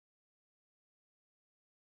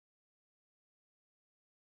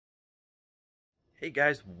Hey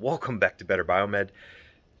guys, welcome back to Better Biomed.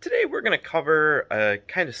 Today we're going to cover a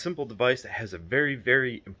kind of simple device that has a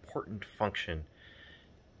very important function.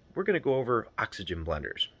 We're going to go over oxygen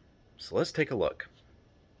blenders. So let's take a look.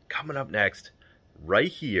 Coming up next, right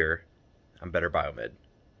here on Better Biomed.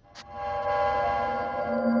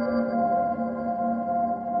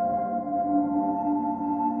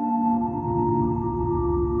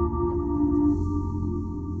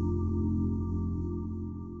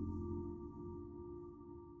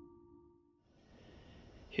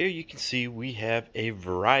 Here you can see we have a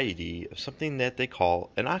variety of something that they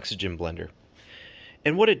call an oxygen blender.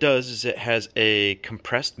 And what it does is it has a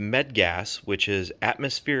compressed med gas, which is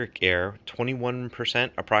atmospheric air,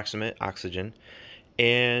 21% approximate oxygen,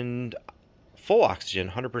 and full oxygen,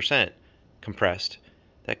 100% compressed,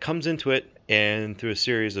 that comes into it, and through a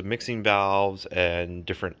series of mixing valves and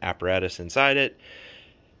different apparatus inside it,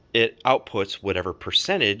 it outputs whatever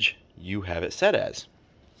percentage you have it set as.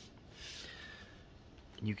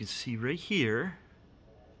 You can see right here,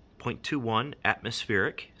 0.21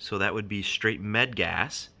 atmospheric, so that would be straight med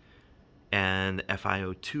gas, and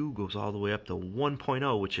FiO2 goes all the way up to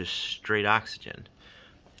 1.0, which is straight oxygen.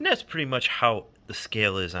 And that's pretty much how the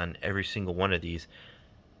scale is on every single one of these.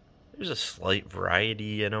 There's a slight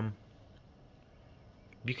variety in them.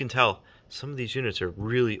 You can tell some of these units are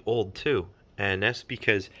really old too, and that's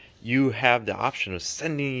because you have the option of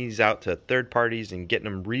sending these out to third parties and getting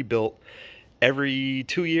them rebuilt every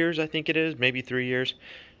 2 years, I think it is, maybe 3 years,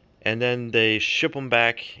 and then they ship them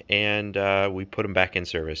back and we put them back in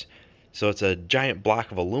service. So it's a giant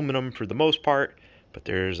block of aluminum for the most part, but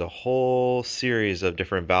there's a whole series of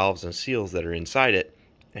different valves and seals that are inside it.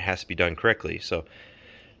 It has to be done correctly. But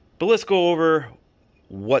let's go over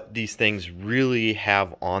what these things really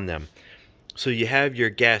have on them. So you have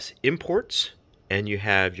your gas imports and you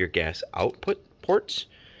have your gas output ports,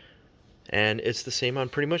 and it's the same on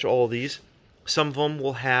pretty much all of these. Some of them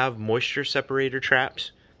will have moisture separator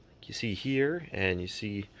traps, like you see here, and you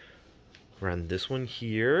see around this one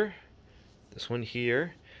here, this one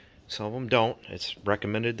here. Some of them don't. It's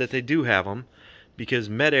recommended that they do have them, because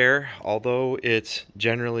med air, although it's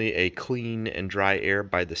generally a clean and dry air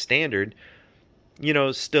by the standard, you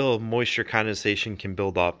know, still moisture condensation can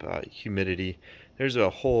build up, humidity. There's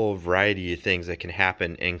a whole variety of things that can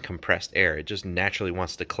happen in compressed air. It just naturally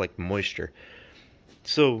wants to collect moisture.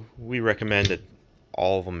 So we recommend that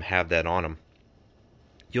all of them have that on them.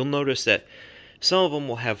 You'll notice that some of them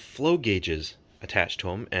will have flow gauges attached to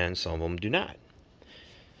them and some of them do not.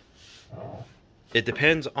 It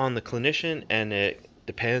depends on the clinician and it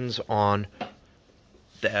depends on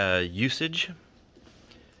the usage.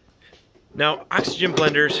 Now, oxygen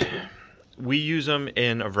blenders, we use them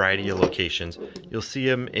in a variety of locations. You'll see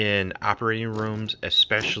them in operating rooms,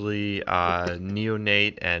 especially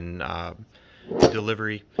neonate and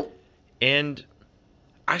delivery. And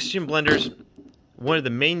oxygen blenders, one of the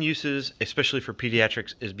main uses, especially for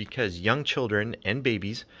pediatrics, is because young children and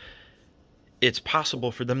babies, it's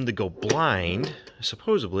possible for them to go blind,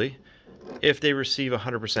 supposedly, if they receive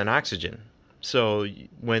 100% oxygen. So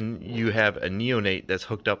when you have a neonate that's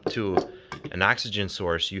hooked up to an oxygen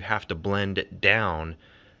source, you have to blend it down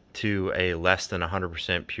to a less than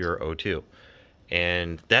 100% pure O2.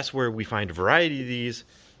 And that's where we find a variety of these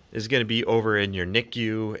is going to be over in your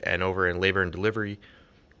NICU and over in labor and delivery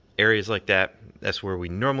areas like that. That's where we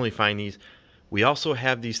normally find these. We also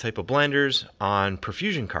have these type of blenders on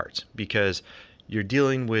perfusion carts because you're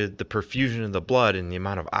dealing with the perfusion of the blood and the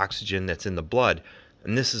amount of oxygen that's in the blood.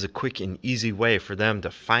 And this is a quick and easy way for them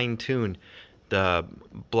to fine-tune the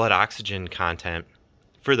blood oxygen content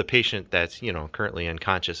for the patient that's, you know, currently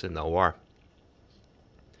unconscious in the OR.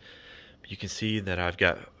 You can see that I've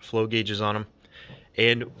got flow gauges on them.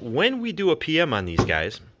 And when we do a PM on these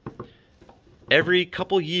guys, every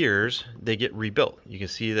couple years they get rebuilt. You can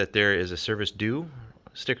see that there is a service due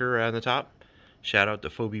sticker on the top. Shout out to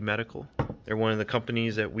Phobie Medical. They're one of the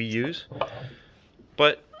companies that we use.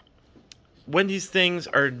 But when these things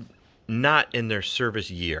are not in their service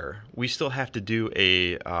year, we still have to do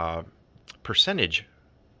a percentage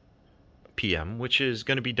PM, which is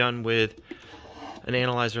going to be done with an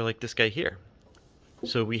analyzer like this guy here.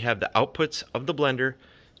 So we have the outputs of the blender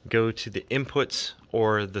go to the inputs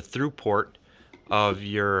or the through port of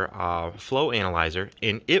your flow analyzer,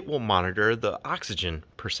 and it will monitor the oxygen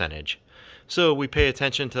percentage. So we pay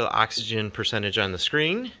attention to the oxygen percentage on the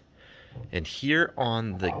screen, and here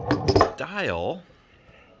on the dial,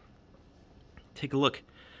 take a look.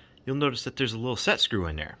 You'll notice that there's a little set screw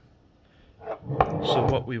in there. So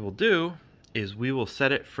what we will do is we will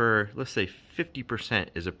set it for, let's say 50%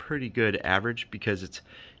 is a pretty good average because it's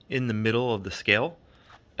in the middle of the scale.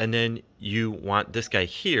 And then you want this guy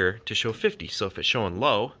here to show 50. So if it's showing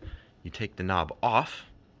low, you take the knob off,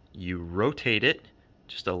 you rotate it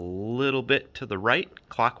just a little bit to the right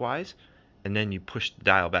clockwise, and then you push the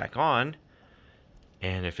dial back on.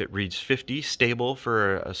 And if it reads 50 stable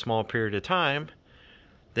for a small period of time,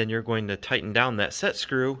 then you're going to tighten down that set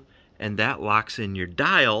screw, and that locks in your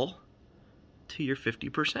dial to your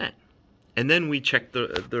 50%. And then we check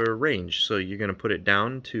the range. So you're going to put it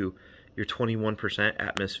down to your 21%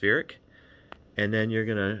 atmospheric, and then you're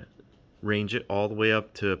going to range it all the way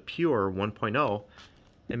up to pure 1.0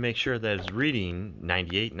 and make sure that it's reading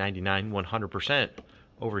 98, 99, 100%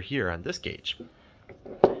 over here on this gauge.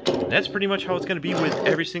 And that's pretty much how it's going to be with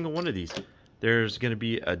every single one of these. There's going to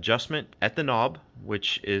be adjustment at the knob,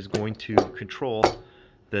 which is going to control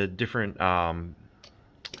the different,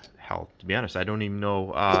 hell, to be honest, I don't even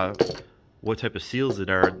know what type of seals it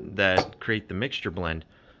are that create the mixture blend.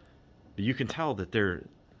 But you can tell that they're,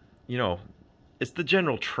 you know, it's the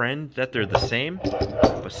general trend that they're the same,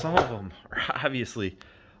 but some of them are obviously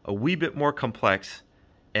a wee bit more complex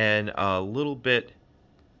and a little bit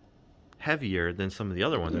heavier than some of the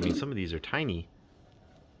other ones. I mean, some of these are tiny,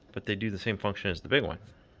 but they do the same function as the big one.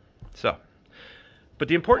 So, but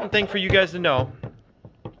the important thing for you guys to know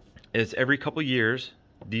is every couple years,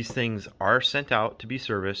 these things are sent out to be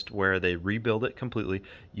serviced where they rebuild it completely.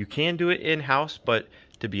 You can do it in-house, but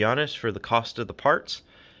to be honest, for the cost of the parts,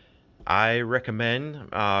 I recommend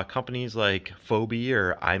companies like Biomed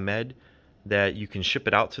or Biomed that you can ship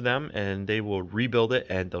it out to them and they will rebuild it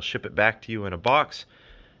and they'll ship it back to you in a box.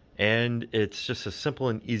 And it's just a simple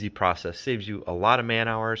and easy process. Saves you a lot of man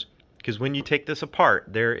hours, because when you take this apart,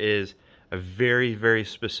 there is a very, very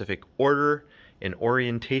specific order and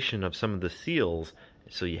orientation of some of the seals.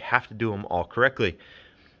 So you have to do them all correctly.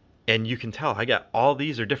 And you can tell I got all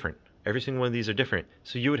these are different. Every single one of these are different.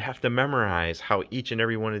 So you would have to memorize how each and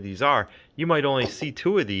every one of these are. You might only see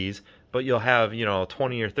 2 of these, but you'll have, you know,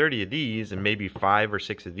 20 or 30 of these and maybe 5 or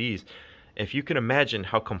 6 of these. If you can imagine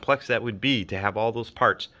how complex that would be to have all those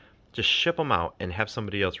parts, just ship them out and have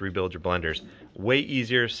somebody else rebuild your blenders. Way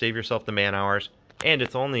easier, save yourself the man hours, and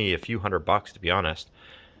it's only a few $100 to be honest.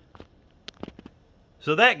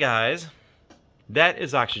 So that, guys, that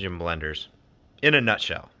is oxygen blenders in a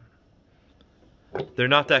nutshell. They're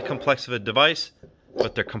not that complex of a device,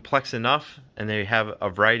 but they're complex enough and they have a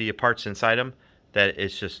variety of parts inside them that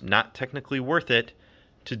it's just not technically worth it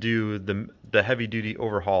to do the heavy duty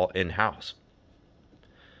overhaul in-house.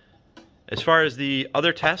 As far as the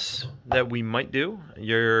other tests that we might do,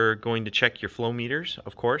 you're going to check your flow meters,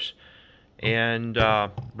 of course, and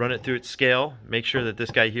run it through its scale. Make sure that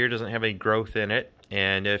this guy here doesn't have any growth in it,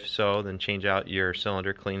 and if so, then change out your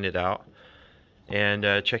cylinder, clean it out,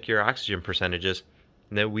 and check your oxygen percentages.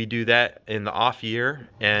 And then we do that in the off year,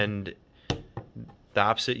 and the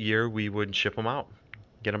opposite year we would ship them out,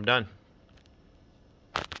 get them done.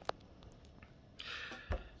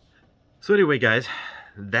 So anyway, guys,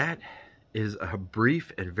 that is a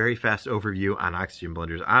brief and very fast overview on oxygen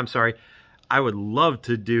blenders. I'm sorry, I would love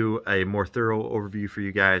to do a more thorough overview for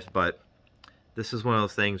you guys, but this is one of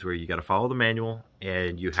those things where you got to follow the manual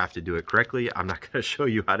and you have to do it correctly. I'm not going to show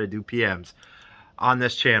you how to do PMs on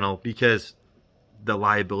this channel because the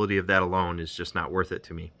liability of that alone is just not worth it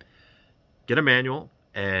to me. Get a manual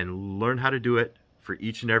and learn how to do it for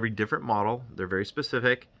each and every different model. They're very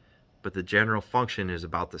specific, but the general function is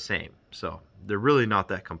about the same. So they're really not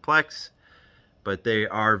that complex, but they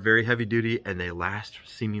are very heavy duty and they last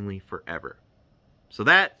seemingly forever. So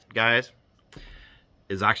that, guys,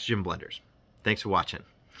 is oxygen blenders. Thanks for watching.